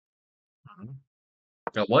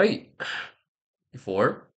Got white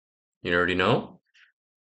before. You already know.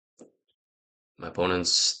 My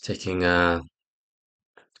opponent's taking a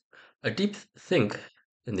deep think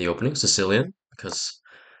in the opening, Sicilian, because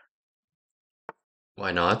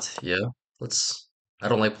why not? Yeah, let's. I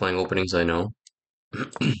don't like playing openings, I know.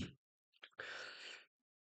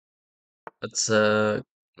 Let's,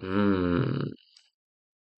 hmm,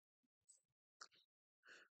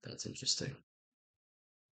 that's interesting.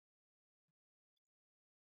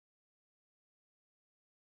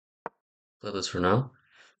 Play this for now.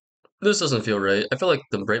 This doesn't feel right. I feel like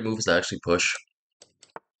the right move is to actually push.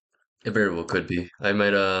 It very well could be. I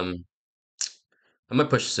might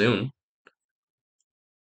push soon.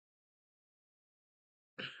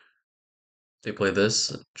 They play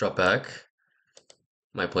this, drop back.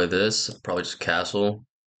 Might play this, probably just castle.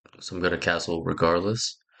 So I'm gonna castle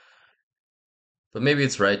regardless. But maybe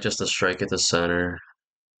it's right just to strike at the center.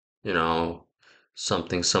 You know,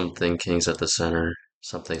 something, something, kings at the center.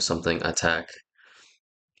 Something, something, attack.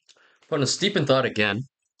 But a steep in thought again,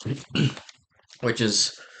 which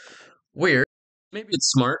is weird. Maybe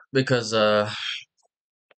it's smart because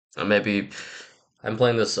maybe I'm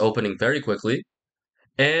playing this opening very quickly,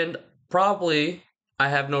 and probably I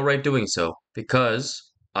have no right doing so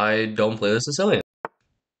because I don't play the Sicilian.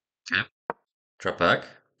 Okay. Drop back.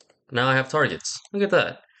 Now I have targets. Look at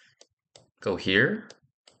that. Go here.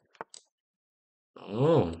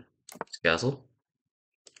 Oh, castle.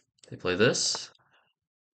 They play this.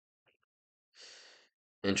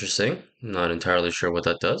 Interesting. Not entirely sure what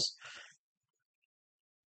that does.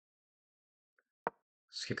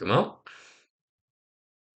 Let's kick him out.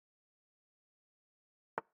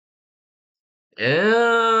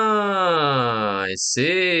 Yeah, I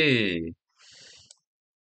see.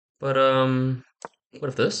 But what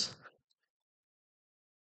if this?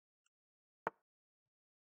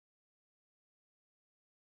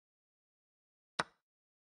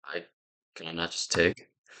 I can I not just take?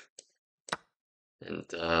 And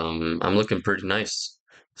I'm looking pretty nice.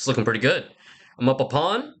 It's looking pretty good. I'm up a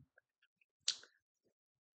pawn.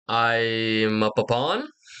 I'm up a pawn.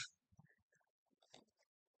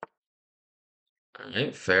 All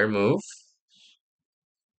right, fair move.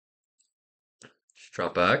 Just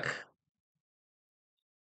drop back.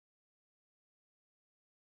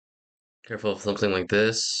 Careful of something like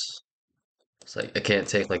this. It's like I can't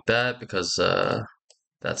take like that because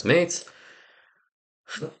that's mate.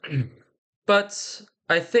 But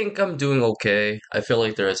I think I'm doing okay. I feel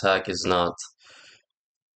like their attack is not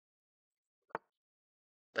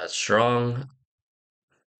that strong.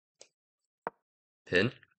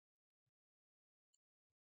 Pin.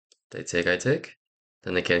 They take, I take.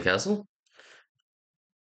 Then they can't castle.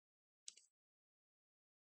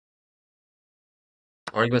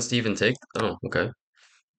 Arguments to even take. Oh, okay.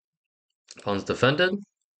 Pawn's defended.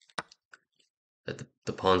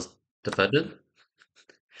 The pawn's defended.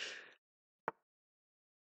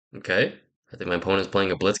 Okay. I think my opponent's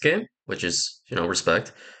playing a blitz game, which is,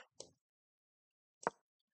 respect.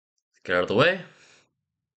 Get out of the way.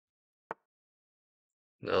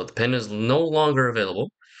 No, the pin is no longer available.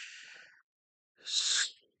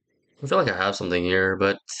 I feel like I have something here,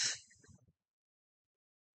 but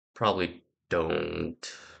probably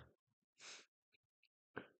don't.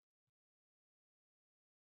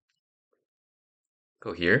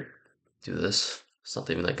 Go here. Do this. It's not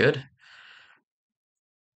even that good.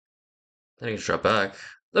 Then I can just drop back.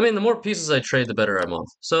 I mean, the more pieces I trade, the better I'm off.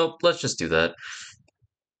 So let's just do that.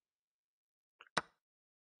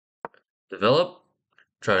 Develop.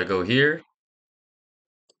 Try to go here.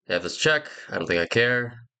 Have this check. I don't think I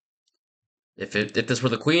care. If this were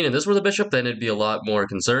the queen and this were the bishop, then it'd be a lot more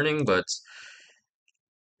concerning. But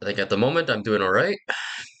I think at the moment I'm doing all right.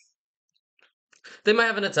 They might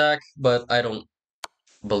have an attack, but I don't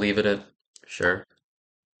believe in it. Sure.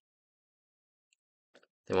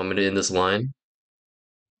 They want me to end this line.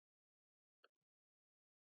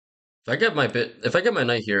 If I get my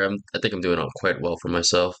knight here, I think I'm doing quite well for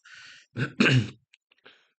myself.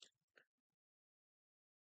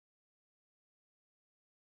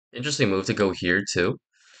 Interesting move to go here too,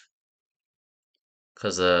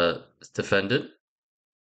 because it's defended,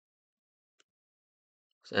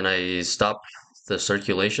 and I stop the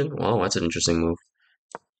circulation. Wow, that's an interesting move.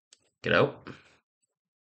 Get out.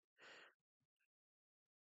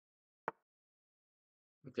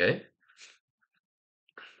 Okay.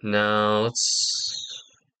 Now let's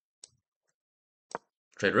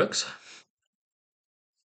trade rooks.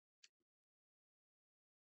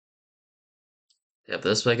 They have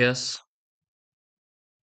this, I guess,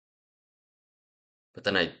 but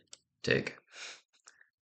then I take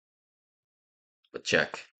with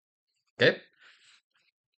check. Okay,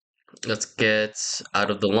 let's get out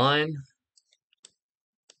of the line.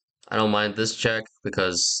 I don't mind this check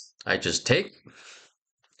because I just take.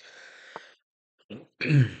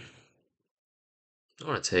 I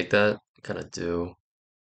want to take that. Kind of do.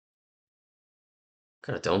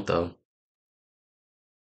 Kind of don't though.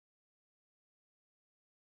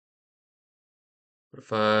 What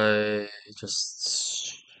if I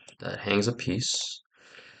just that hangs a piece?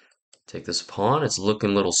 Take this pawn. It's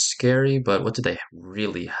looking a little scary, but what do they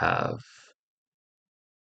really have?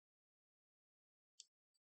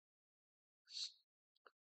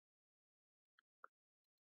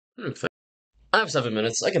 I have 7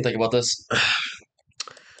 minutes. I can think about this.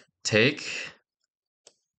 Take.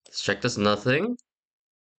 Let's check this. Nothing.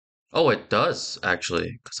 Oh, it does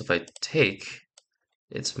actually. Because if I take,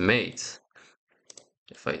 it's mate.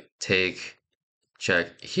 If I take,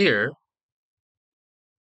 check here,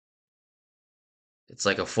 it's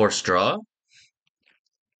like a forced draw.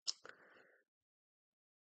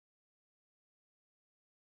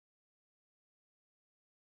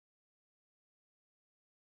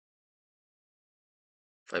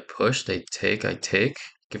 If I push, they take, I take,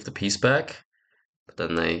 give the piece back, but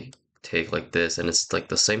then they take like this, and it's like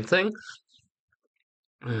the same thing.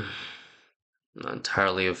 Not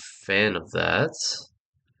entirely a fan of that.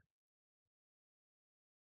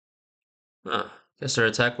 Huh. Guess their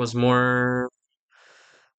attack was more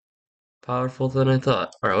powerful than I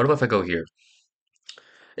thought. Alright, what about if I go here?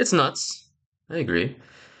 It's nuts. I agree.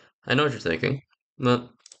 I know what you're thinking. But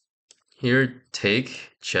here,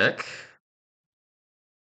 take, check.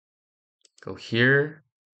 Go here.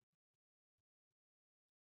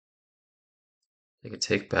 Take a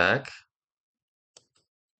take back.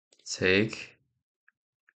 Take.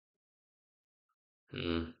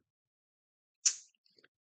 Hmm.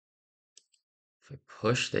 If I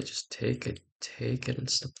push, they just take it, and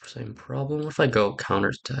it's the same problem. What if I go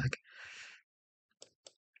counterattack?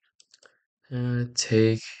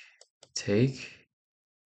 Take, take.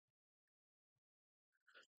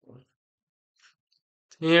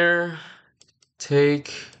 Here,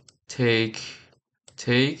 take, take,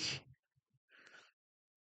 take.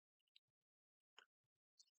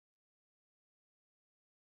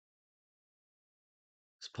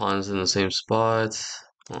 This pawn's in the same spot.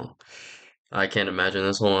 Oh, I can't imagine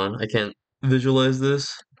this. Hold on. I can't visualize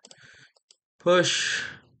this. Push.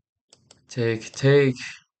 Take, take.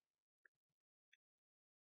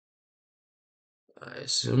 I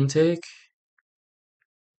assume take.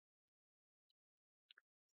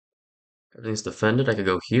 Everything's defended. I could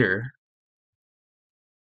go here.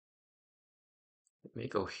 Let me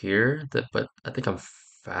go here. But I think I'm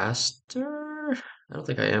faster. I don't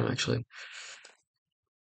think I am actually.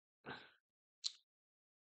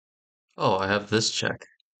 Oh, I have this check.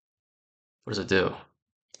 What does it do?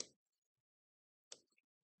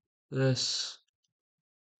 This.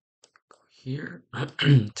 Go here.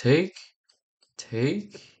 Take.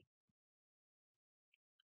 Take.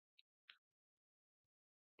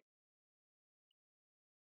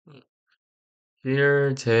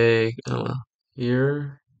 Here. Take. Oh, well.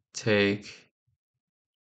 Here. Take.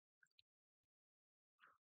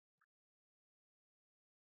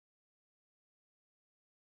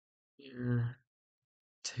 Here.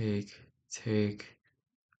 Take. Take.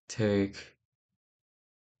 Take.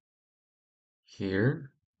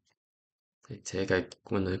 Here. They take. I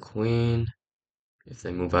win the queen. If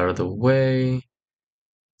they move out of the way,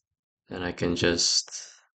 then I can just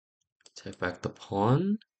take back the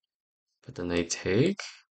pawn. But then they take.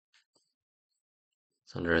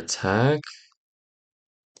 It's under attack.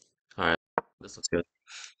 Alright, this looks good.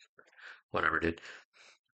 Whatever, dude.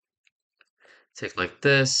 Take like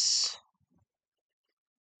this.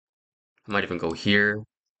 I might even go here.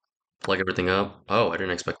 Plug everything up. Oh, I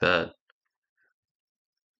didn't expect that.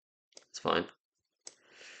 It's fine.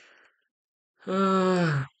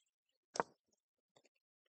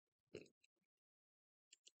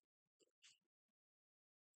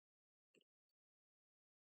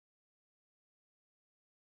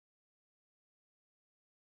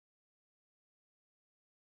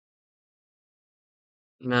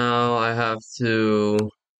 Now I have to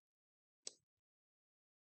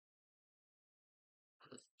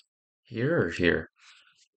here or here.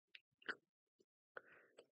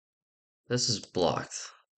 This is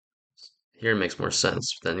blocked. Here makes more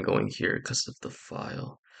sense than going here because of the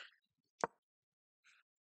file.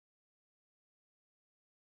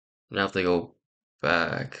 Now if they go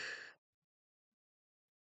back.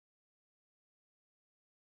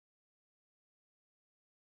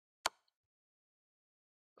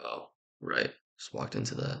 Oh, right. Just walked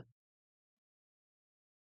into that.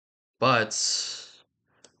 But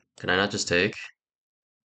Can I not just take?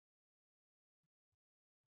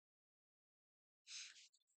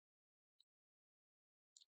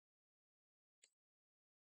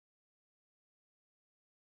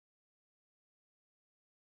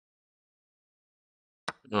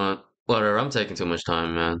 Whatever, I'm taking too much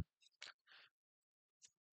time, man.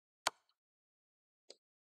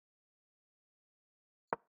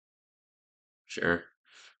 Sure.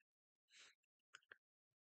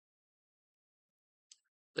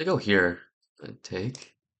 They go here. I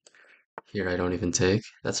take. Here I don't even take.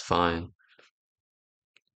 That's fine.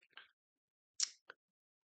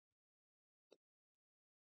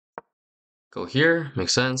 Go here,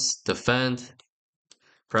 makes sense. Defend,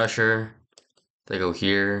 pressure. They go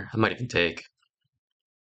here. I might even take.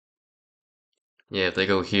 Yeah, if they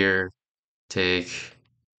go here, take,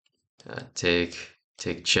 take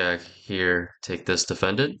check here, take this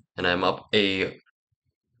defended, and I'm up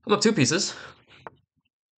two pieces.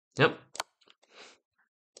 Yep.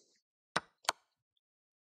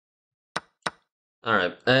 All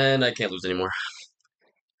right, and I can't lose anymore.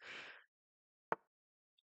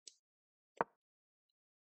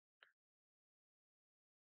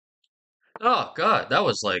 Oh God, that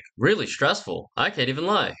was like really stressful. I can't even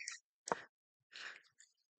lie.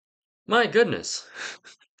 My goodness,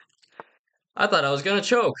 I thought I was gonna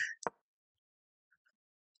choke.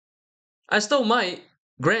 I still might.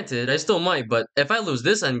 Granted, I still might, but if I lose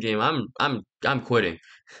this endgame, I'm quitting.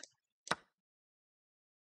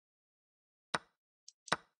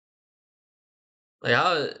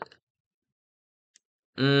 Like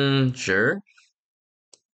sure.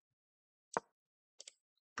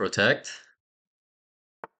 Protect.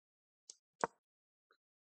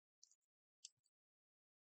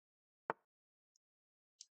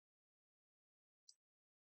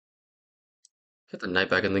 Get the knight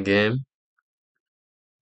back in the game.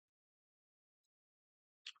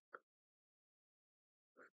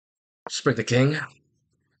 Just break the king.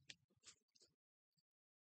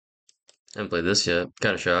 Haven't played this yet.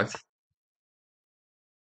 Kind of shocked.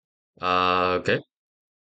 Okay.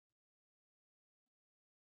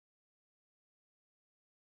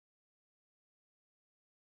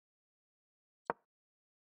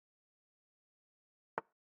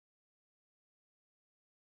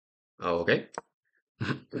 Oh, okay.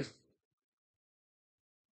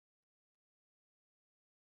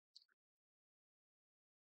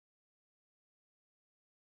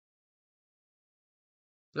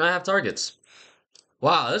 I have targets.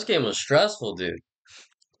 Wow, this game was stressful, dude.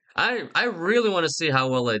 I really want to see how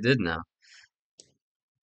well I did now.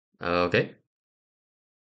 Okay.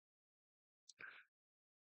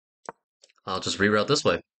 I'll just reroute this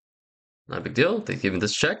way. Not a big deal. They give me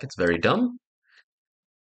this check. It's very dumb.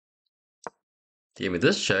 They give me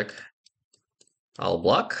this check. I'll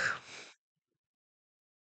block.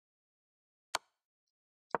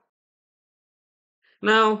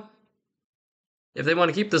 Now, if they want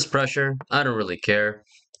to keep this pressure, I don't really care.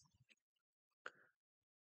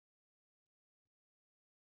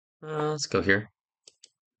 Let's go here.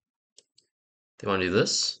 They want to do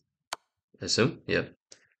this, I assume. Yep.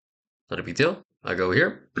 Not a big deal. I go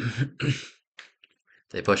here.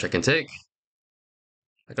 They push, I can take.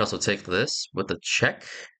 I can also take this with the check.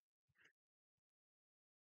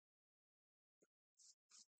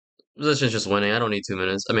 Position's just winning. I don't need 2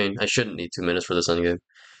 minutes. I mean, I shouldn't need 2 minutes for this endgame.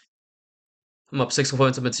 I'm up 6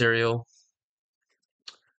 points of material.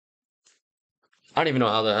 I don't even know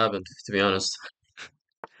how that happened, to be honest.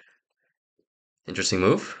 Interesting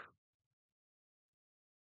move.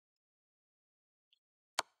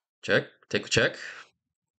 Check. Take a check.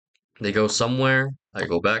 They go somewhere. I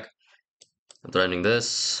go back. I'm threatening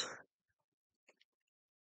this.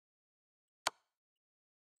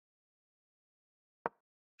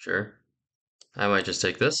 Sure. I might just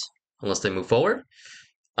take this. Unless they move forward.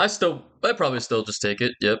 I probably still just take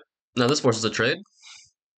it. Yep. Now this forces a trade.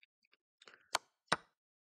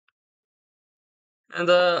 And,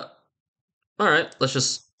 alright. Let's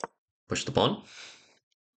just push the pawn.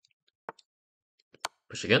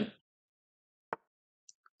 Push again.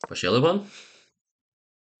 Push the other one.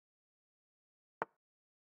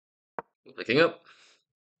 Move the king up.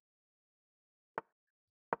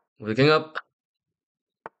 Move the king up.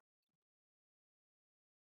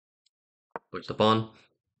 Push the pawn.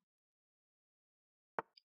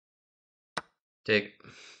 Take.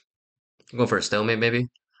 I'm going for a stalemate, maybe.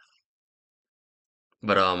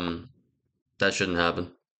 But, that shouldn't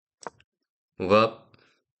happen. Move up.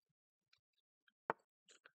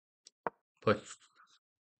 Push.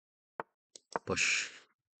 Push.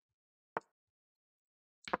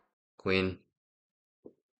 Queen.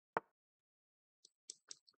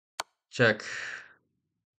 Check.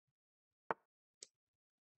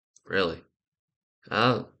 Really?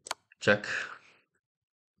 Uh, check.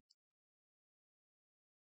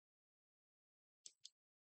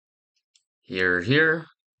 Here, here.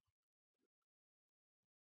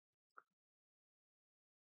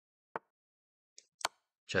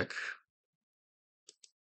 Check.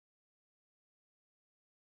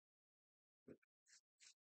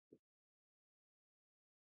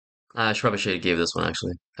 I should have gave this one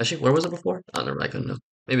actually. Actually, where was it before? Oh, never mind, I couldn't know.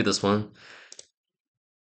 Maybe this one.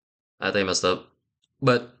 I think I messed up.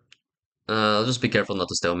 But I'll just be careful not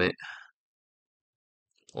to stalemate.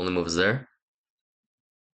 Only move is there.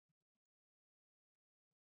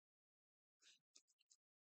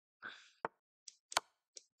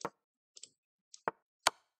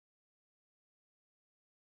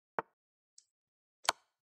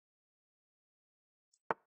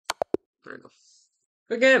 There we go.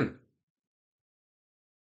 Good game.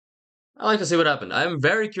 I like to see what happened. I'm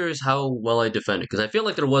very curious how well I defended because I feel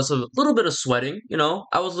like there was a little bit of sweating.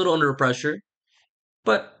 I was a little under pressure,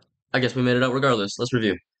 but I guess we made it out regardless. Let's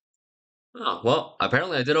review. Oh, well,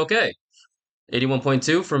 apparently I did okay.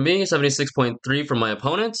 81.2 from me, 76.3 from my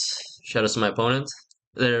opponents. Shout out to my opponents.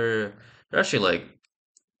 They're actually like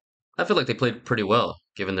I feel like they played pretty well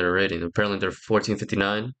given their rating. Apparently they're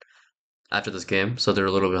 1459 after this game, so they're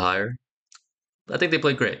a little bit higher. I think they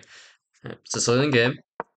played great. Right, Sicilian game.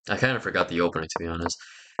 I kind of forgot the opener to be honest.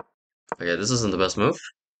 Okay, this isn't the best move.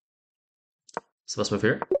 It's the best move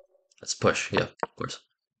here. Let's push. Yeah, of course.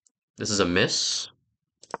 This is a miss.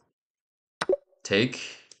 Take.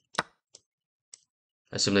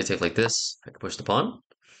 I assume they take like this. I can push the pawn.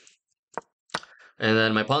 And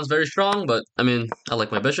then my pawn's very strong, but I mean, I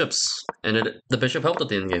like my bishops. And the bishop helped at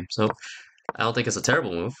the end game, so I don't think it's a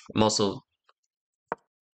terrible move. I'm also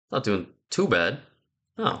not doing too bad.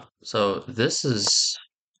 Oh, so this is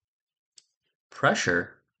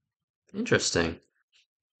pressure. Interesting.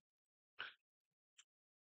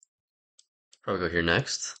 Probably go here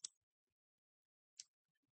next.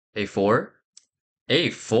 A4.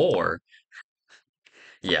 A4?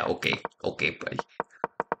 Yeah, okay. Okay, buddy.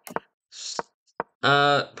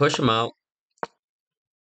 Push him out.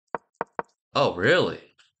 Oh, really?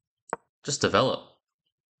 Just develop.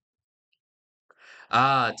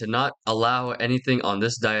 Ah, to not allow anything on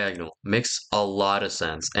this diagonal makes a lot of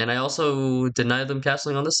sense. And I also denied them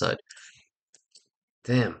castling on this side.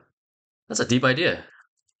 Damn. That's a deep idea.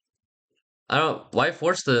 I don't why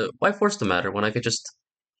force the matter when I could just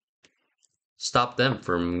stop them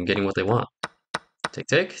from getting what they want. Take,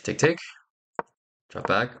 take, take, take. Drop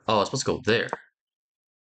back. Oh, I was supposed to go there.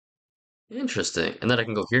 Interesting. And then I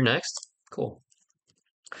can go here next. Cool.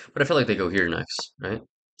 But I feel like they go here next, right?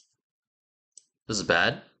 This is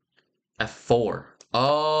bad. F4.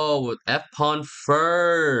 Oh, with F pawn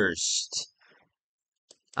first.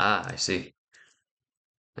 Ah, I see.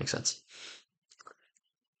 Makes sense.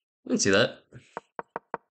 I didn't see that.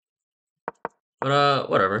 But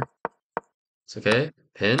whatever. It's okay.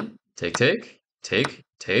 Pin. Take, take. Take,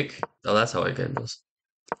 take. Oh, that's how I get this.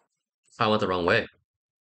 I went the wrong way.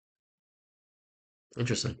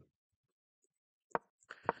 Interesting.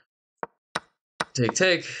 Take,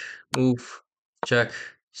 take. Move. Check.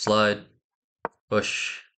 Slide.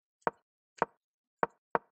 Push.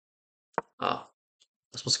 Oh,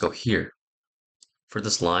 I'm supposed to go here. For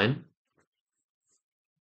this line.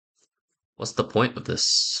 What's the point of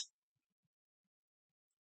this?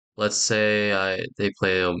 Let's say they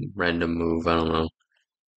play a random move. I don't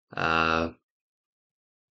know.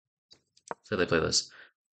 So they play this.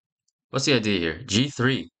 What's the idea here?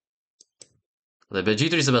 G3. But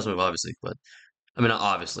G3 is the best move, obviously. But I mean, not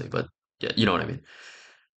obviously, but yeah, you know what I mean.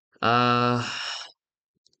 Uh,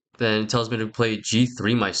 then it tells me to play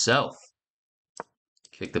G3 myself.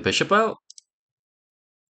 Kick the bishop out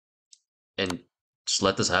and just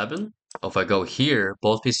let this happen. Oh, if I go here,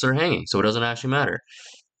 both pieces are hanging, so it doesn't actually matter.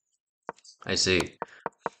 I see.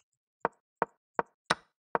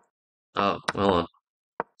 Oh, well,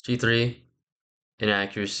 G3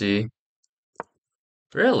 inaccuracy.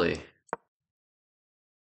 Really?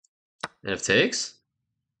 And if takes,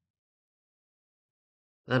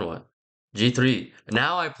 then what? G3.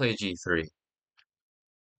 Now I play G3.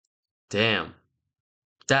 Damn.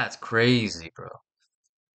 That's crazy, bro.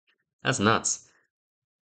 That's nuts.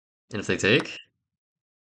 And if they take,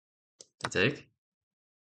 they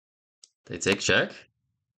take check.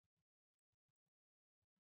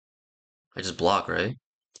 I just block, right?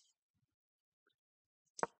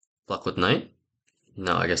 Block with knight?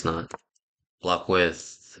 No, I guess not. Block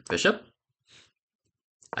with bishop?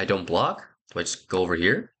 I don't block? Do I just go over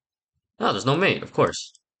here? No, there's no mate, of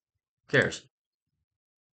course. Who cares?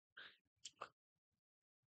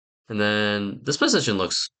 And then this position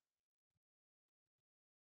looks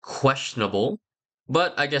questionable,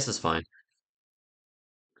 but I guess it's fine.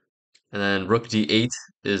 And then rook d8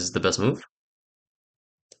 is the best move.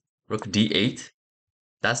 Rook d8.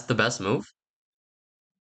 That's the best move.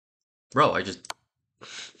 Bro, I just...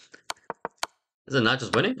 Is it not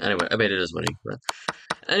just winning? Anyway, I made it as winning. But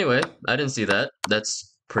anyway, I didn't see that.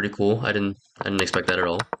 That's pretty cool. I didn't expect that at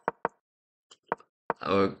all.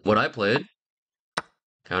 What I played,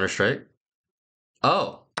 Counter-Strike.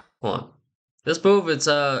 Oh, hold on. This move, it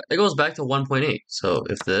goes back to 1.8. So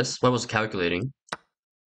if this, what was calculating?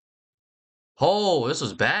 Oh, this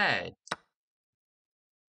was bad.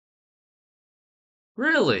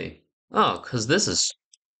 Really? Oh, because this is...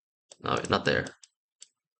 No, not there.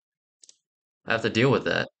 I have to deal with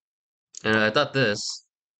that. And I thought this.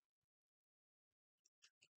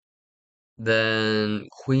 Then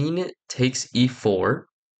queen takes e4.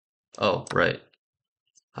 Oh, right.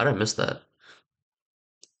 How did I miss that?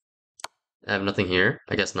 I have nothing here?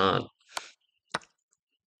 I guess not.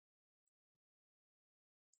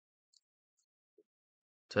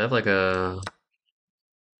 Do I have like a...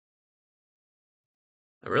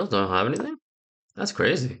 I really don't have anything? That's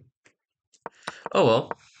crazy. Oh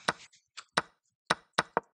well.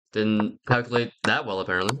 Didn't calculate that well,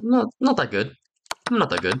 apparently. Not that good. Not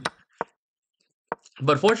that good.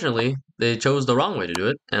 But fortunately, they chose the wrong way to do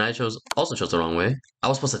it, and I also chose the wrong way. I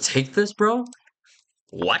was supposed to take this, bro?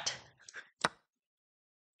 What?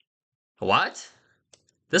 What?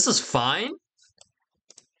 This is fine?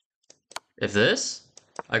 If this,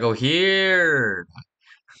 I go here.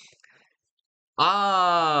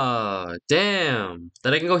 Ah, damn.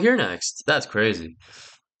 Then I can go here next. That's crazy.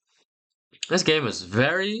 This game is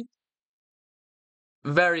very,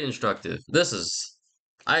 very instructive.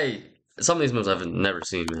 Some of these moves I've never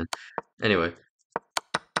seen, man. Anyway,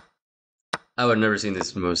 I would have never seen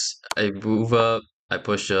these moves. I move up, I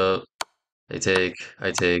push up, I take,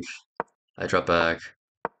 I drop back.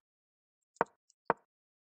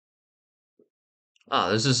 Ah,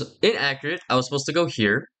 this is inaccurate. I was supposed to go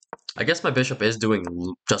here. I guess my bishop is doing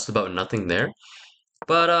just about nothing there.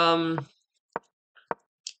 But,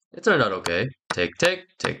 it turned out okay. Take, take,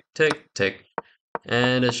 take, take, take.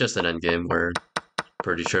 And it's just an endgame where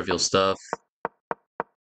pretty trivial stuff.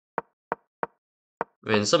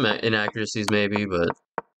 I mean, some inaccuracies maybe, but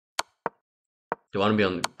you want to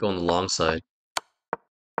be go on the long side.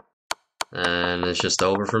 And it's just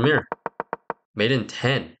over from here. Made in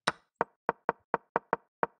 10.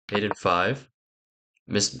 Made in 5.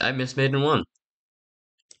 I missed made in 1.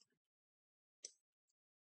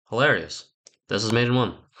 Hilarious. This is made in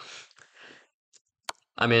 1.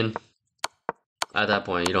 I mean, at that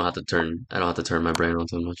point, I don't have to turn my brain on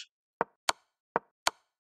too much.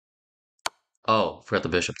 Oh, forgot the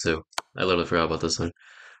bishop too. I literally forgot about this thing.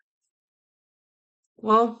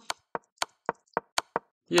 Well,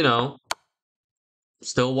 you know,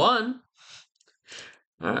 still won.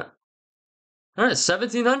 Alright. Alright,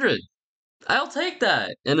 1700. I'll take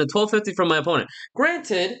that. And a 1250 from my opponent.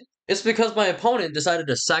 Granted, it's because my opponent decided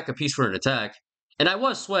to sack a piece for an attack. And I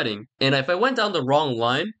was sweating. And if I went down the wrong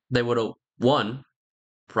line, they would have won.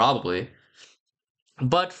 Probably.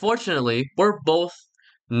 But fortunately, we're both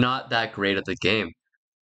not that great at the game.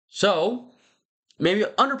 So, maybe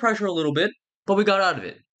under pressure a little bit, but we got out of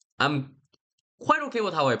it. I'm quite okay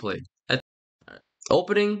with how I played.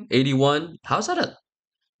 Opening 81. How's that a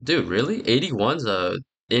dude? Really? 81's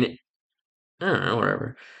in I don't know,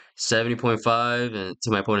 whatever. 70.5 and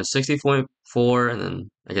to my opponent 60.4, and then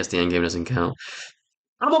I guess the end game doesn't count.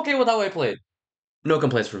 I'm okay with how I played. No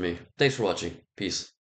complaints for me. Thanks for watching. Peace.